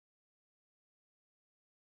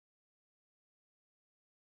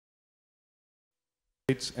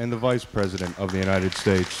and the Vice President of the United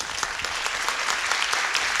States.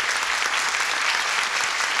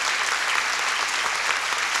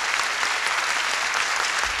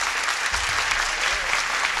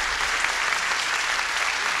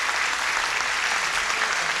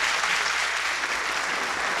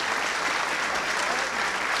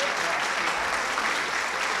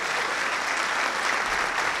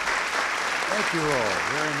 Thank you all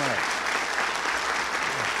very much.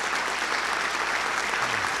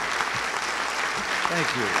 Thank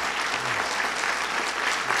you.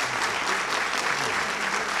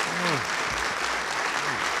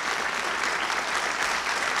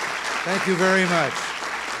 Thank you very much.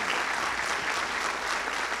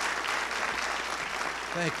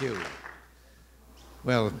 Thank you.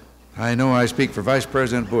 Well, I know I speak for Vice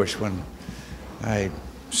President Bush when I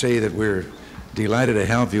say that we're delighted to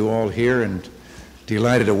have you all here and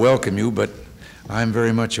delighted to welcome you, but I'm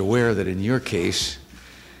very much aware that in your case,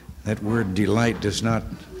 that word delight does not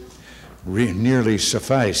nearly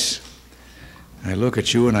suffice. I look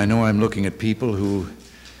at you and I know I'm looking at people who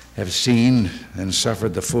have seen and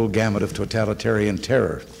suffered the full gamut of totalitarian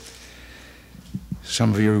terror.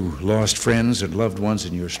 Some of you lost friends and loved ones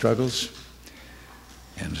in your struggles,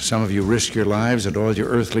 and some of you risked your lives and all your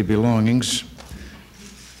earthly belongings,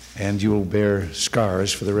 and you will bear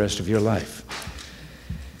scars for the rest of your life.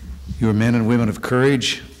 You're men and women of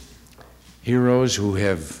courage, heroes who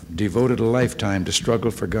have devoted a lifetime to struggle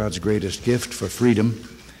for God's greatest gift, for freedom.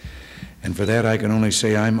 And for that, I can only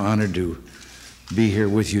say I'm honored to be here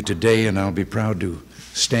with you today, and I'll be proud to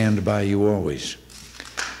stand by you always.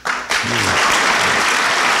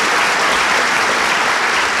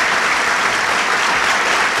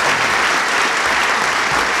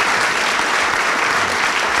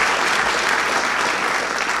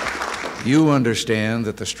 You understand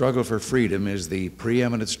that the struggle for freedom is the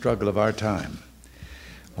preeminent struggle of our time.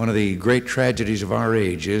 One of the great tragedies of our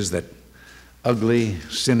age is that ugly,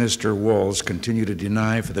 sinister walls continue to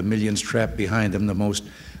deny for the millions trapped behind them the most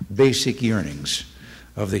basic yearnings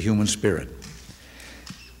of the human spirit.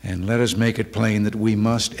 And let us make it plain that we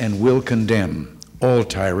must and will condemn all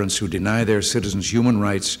tyrants who deny their citizens human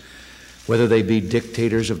rights, whether they be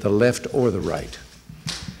dictators of the left or the right.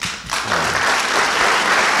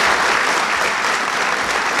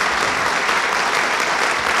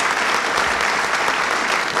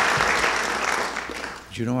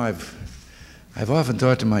 You know, I've often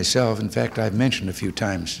thought to myself, in fact, I've mentioned a few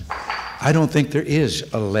times, I don't think there is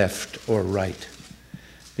a left or right.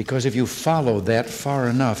 Because if you follow that far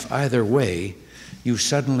enough either way, you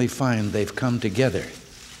suddenly find they've come together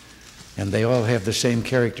and they all have the same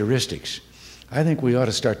characteristics. I think we ought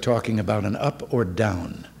to start talking about an up or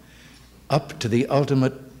down. Up to the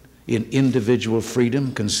ultimate in individual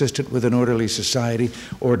freedom consistent with an orderly society,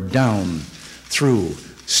 or down through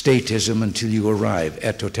statism until you arrive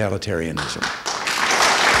at totalitarianism.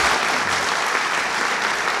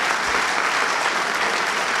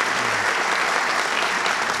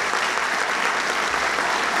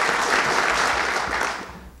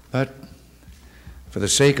 But for the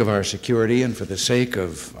sake of our security and for the sake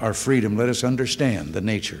of our freedom, let us understand the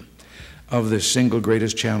nature of this single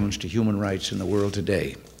greatest challenge to human rights in the world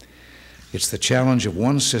today. It's the challenge of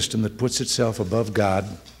one system that puts itself above God,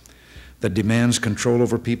 that demands control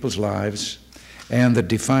over people's lives, and that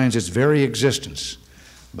defines its very existence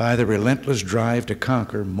by the relentless drive to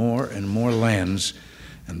conquer more and more lands,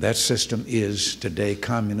 and that system is today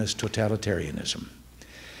communist totalitarianism.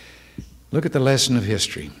 Look at the lesson of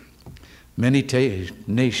history. Many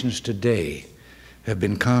nations today have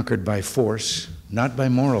been conquered by force, not by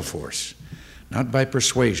moral force, not by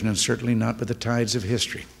persuasion, and certainly not by the tides of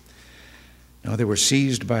history. No, they were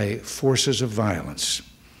seized by forces of violence,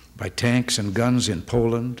 by tanks and guns in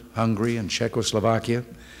Poland, Hungary, and Czechoslovakia,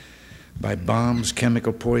 by bombs,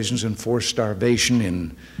 chemical poisons, and forced starvation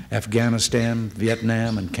in Afghanistan,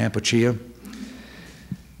 Vietnam, and Kampuchea,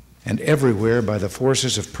 and everywhere by the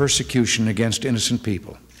forces of persecution against innocent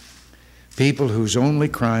people, people whose only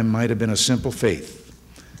crime might have been a simple faith,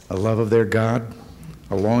 a love of their God,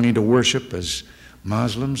 a longing to worship as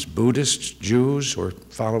Muslims, Buddhists, Jews, or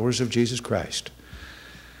followers of Jesus Christ.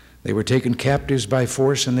 They were taken captives by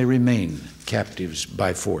force, and they remain captives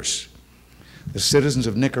by force. The citizens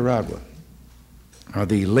of Nicaragua are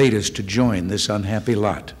the latest to join this unhappy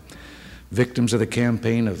lot, victims of the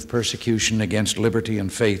campaign of persecution against liberty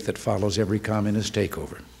and faith that follows every communist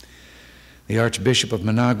takeover. The Archbishop of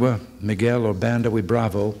Managua, Miguel Obando y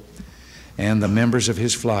Bravo, and the members of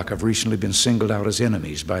his flock have recently been singled out as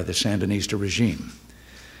enemies by the Sandinista regime.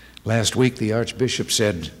 Last week, the Archbishop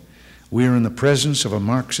said, "We are in the presence of a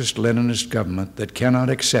Marxist-Leninist government that cannot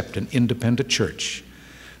accept an independent church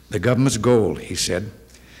The government's goal, he said,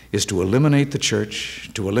 is to eliminate the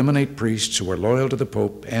church, to eliminate priests who are loyal to the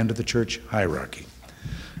Pope and to the church hierarchy.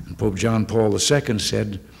 And Pope John Paul II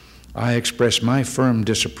said, I express my firm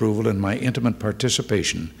disapproval and my intimate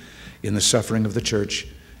participation in the suffering of the church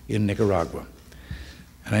in Nicaragua.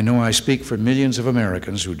 And I know I speak for millions of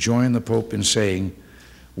Americans who join the Pope in saying,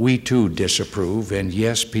 we too disapprove, and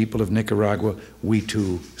yes, people of Nicaragua, we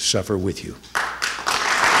too suffer with you.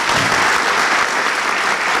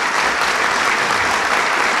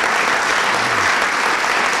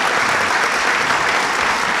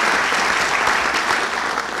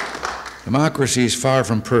 Democracy is far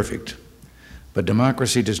from perfect, but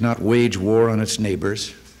democracy does not wage war on its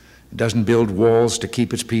neighbors. It doesn't build walls to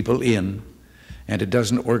keep its people in, and it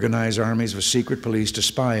doesn't organize armies of secret police to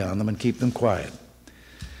spy on them and keep them quiet.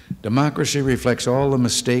 Democracy reflects all the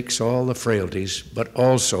mistakes, all the frailties, but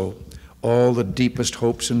also all the deepest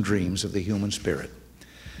hopes and dreams of the human spirit.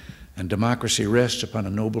 And democracy rests upon a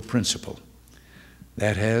noble principle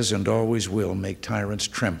that has and always will make tyrants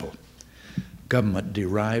tremble. Government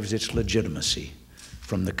derives its legitimacy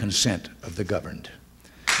from the consent of the governed.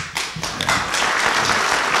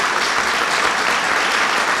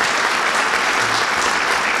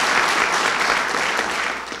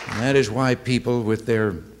 And that is why people with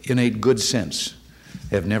their innate good sense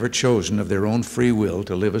have never chosen of their own free will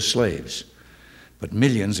to live as slaves, but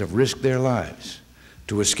millions have risked their lives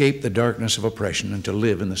to escape the darkness of oppression and to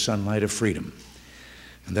live in the sunlight of freedom.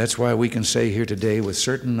 And that's why we can say here today with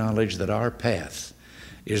certain knowledge that our path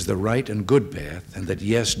is the right and good path, and that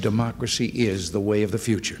yes, democracy is the way of the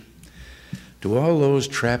future. To all those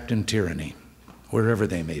trapped in tyranny, wherever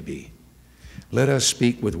they may be, let us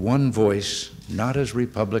speak with one voice, not as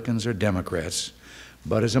Republicans or Democrats,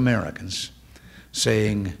 but as Americans,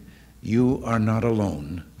 saying, you are not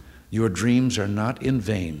alone. Your dreams are not in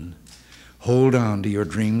vain. Hold on to your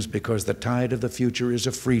dreams, because the tide of the future is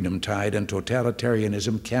a freedom tide, and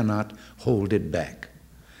totalitarianism cannot hold it back.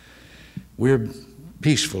 We're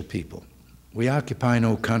peaceful people. We occupy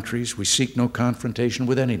no countries. We seek no confrontation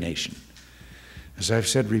with any nation. As I've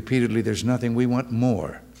said repeatedly, there's nothing we want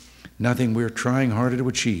more, nothing we're trying harder to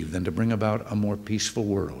achieve than to bring about a more peaceful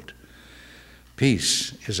world.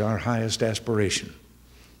 Peace is our highest aspiration.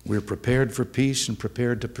 We're prepared for peace and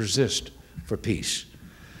prepared to persist for peace.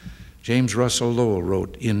 James Russell Lowell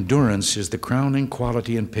wrote, endurance is the crowning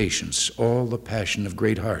quality in patience, all the passion of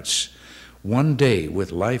great hearts. One day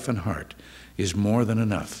with life and heart is more than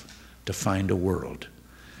enough to find a world.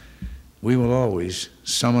 We will always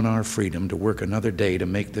summon our freedom to work another day to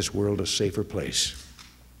make this world a safer place.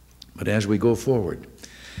 But as we go forward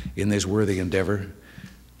in this worthy endeavor,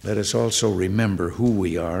 let us also remember who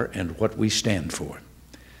we are and what we stand for.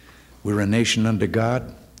 We're a nation under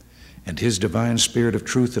God, and His divine spirit of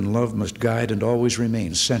truth and love must guide and always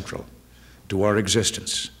remain central to our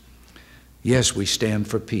existence. Yes, we stand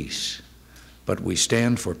for peace, but we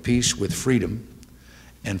stand for peace with freedom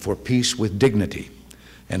and for peace with dignity.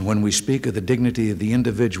 And when we speak of the dignity of the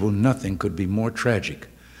individual, nothing could be more tragic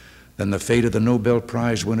than the fate of the Nobel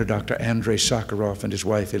Prize winner, Dr. Andrei Sakharov, and his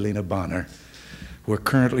wife, Elena Bonner, who are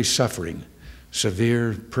currently suffering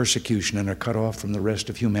severe persecution and are cut off from the rest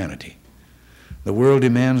of humanity. The world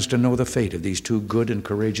demands to know the fate of these two good and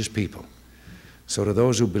courageous people. So to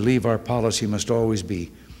those who believe our policy must always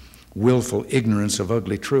be willful ignorance of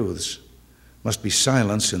ugly truths, must be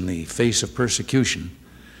silence in the face of persecution,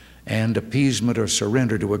 and appeasement or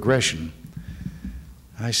surrender to aggression,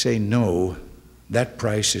 I say no, that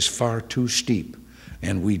price is far too steep,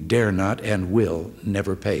 and we dare not and will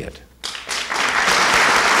never pay it.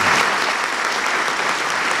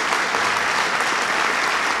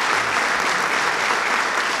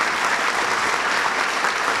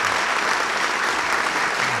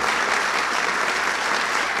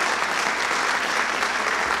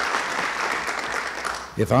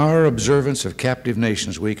 If our observance of Captive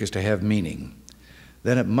Nations Week is to have meaning,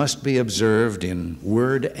 then it must be observed in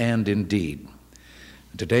word and in deed.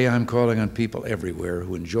 Today I'm calling on people everywhere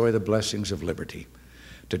who enjoy the blessings of liberty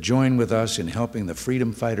to join with us in helping the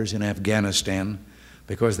freedom fighters in Afghanistan,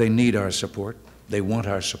 because they need our support, they want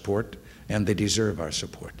our support, and they deserve our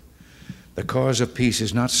support. The cause of peace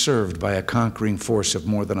is not served by a conquering force of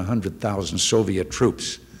more than 100,000 Soviet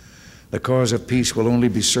troops. The cause of peace will only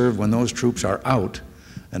be served when those troops are out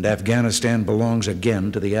and Afghanistan belongs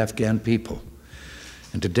again to the Afghan people.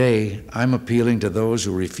 And today, I'm appealing to those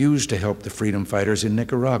who refuse to help the freedom fighters in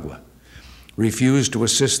Nicaragua, refuse to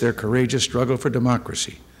assist their courageous struggle for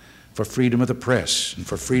democracy, for freedom of the press, and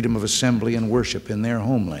for freedom of assembly and worship in their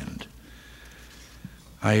homeland.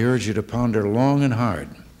 I urge you to ponder long and hard,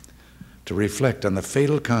 to reflect on the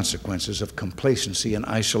fatal consequences of complacency and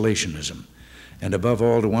isolationism, and above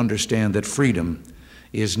all to understand that freedom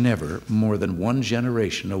is never more than one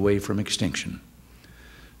generation away from extinction.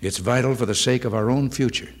 It's vital for the sake of our own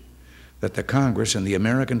future that the Congress and the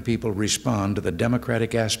American people respond to the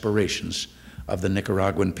democratic aspirations of the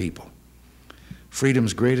Nicaraguan people.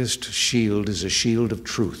 Freedom's greatest shield is a shield of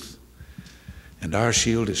truth, and our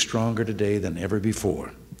shield is stronger today than ever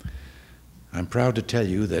before. I'm proud to tell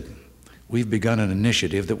you that we've begun an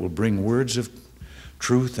initiative that will bring words of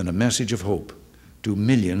truth and a message of hope to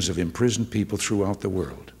millions of imprisoned people throughout the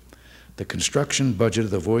world. The construction budget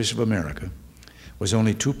of the Voice of America was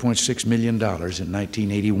only $2.6 million in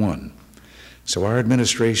 1981. So our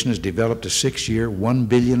administration has developed a 6-year, $1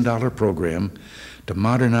 billion program to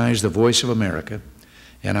modernize the Voice of America,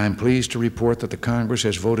 and I'm pleased to report that the Congress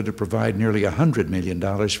has voted to provide nearly $100 million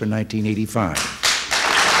for 1985.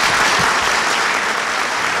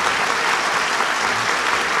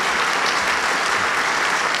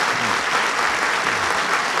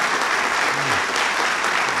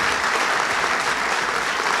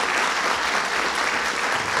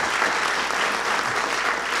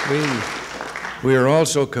 We are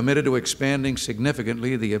also committed to expanding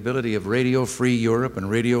significantly the ability of Radio Free Europe and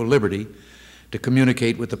Radio Liberty to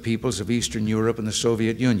communicate with the peoples of Eastern Europe and the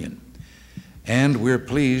Soviet Union. And we're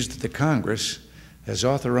pleased that the Congress has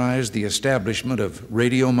authorized the establishment of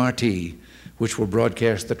Radio Marti, which will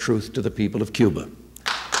broadcast the truth to the people of Cuba.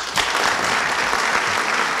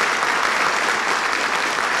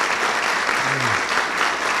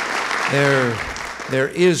 There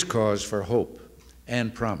is cause for hope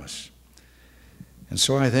and promise. And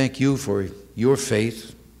so I thank you for your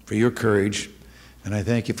faith, for your courage, and I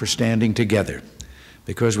thank you for standing together,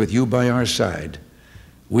 because with you by our side,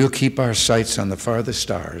 we'll keep our sights on the farthest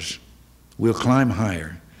stars, we'll climb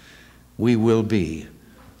higher, we will be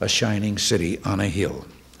a shining city on a hill.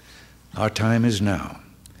 Our time is now.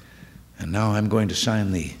 And now I'm going to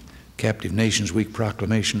sign the Captive Nations Week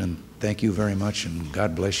Proclamation, and thank you very much, and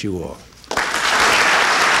God bless you all.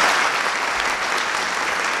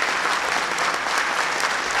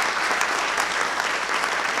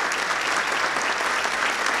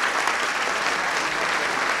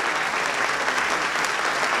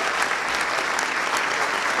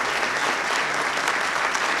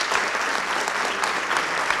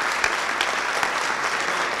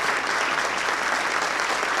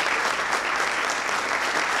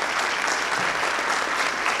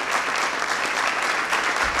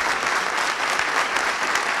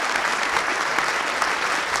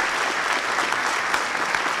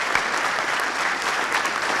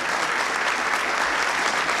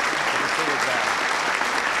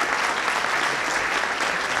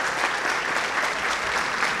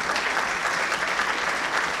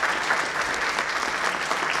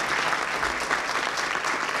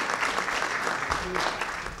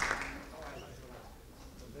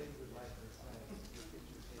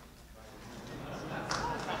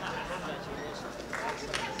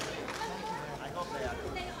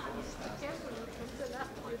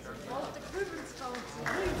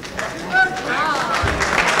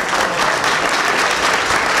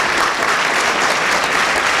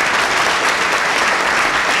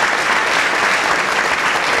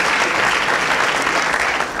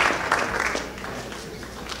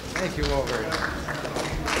 Thank you all very much.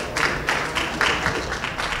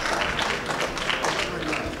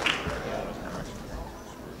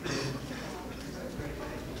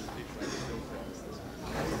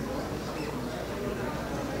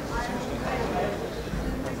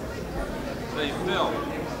 They film.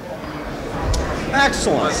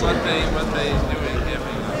 Excellent. What they doing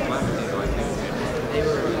giving us lefty like They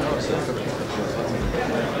were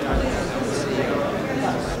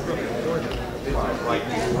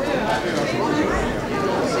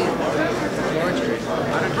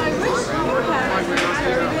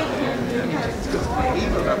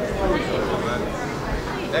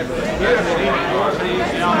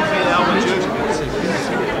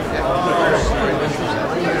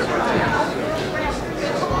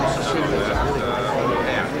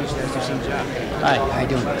Hi, how you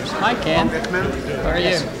doing? Hi, Ken. How are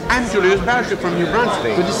you? I'm Julius Boucher from New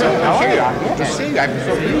Brunswick. Good to see you. How are you? Good to see you. I'm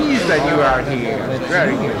so pleased that you are here.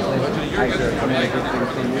 Very good. I heard some very good things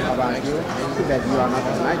from you about you. That you are not a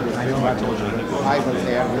graduate. I know I told you. I was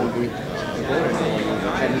there will be devoted for you.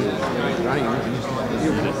 And running.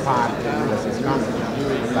 You can part in this company.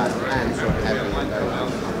 But I'm so happy that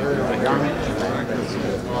you're young and very good.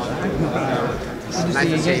 Nice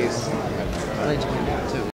to see you.